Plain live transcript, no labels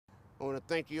I want to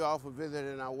thank you all for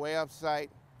visiting our website.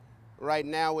 Right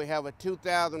now we have a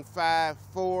 2005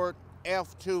 Ford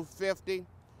F-250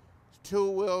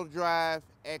 two-wheel drive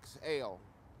XL.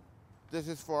 This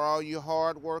is for all you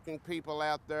hard-working people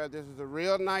out there. This is a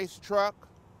real nice truck.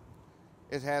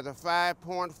 It has a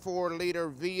 5.4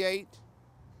 liter V8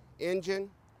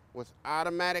 engine with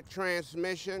automatic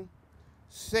transmission,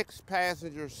 6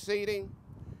 passenger seating.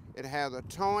 It has a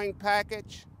towing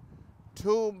package,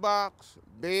 toolbox,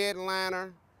 bed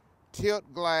liner,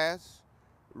 tilt glass,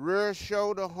 rear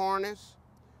shoulder harness,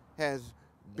 has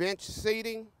bench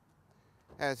seating,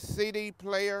 has CD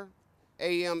player,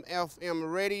 AM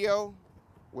FM radio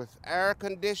with air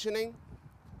conditioning,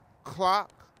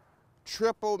 clock,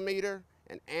 triple meter,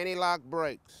 and anti-lock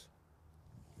brakes.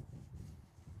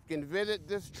 You can visit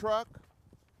this truck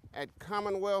at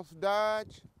Commonwealth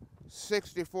Dodge,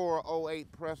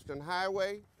 6408 Preston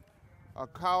Highway, or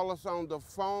call us on the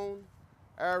phone,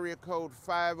 area code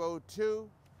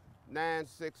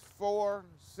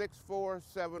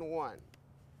 502-964-6471.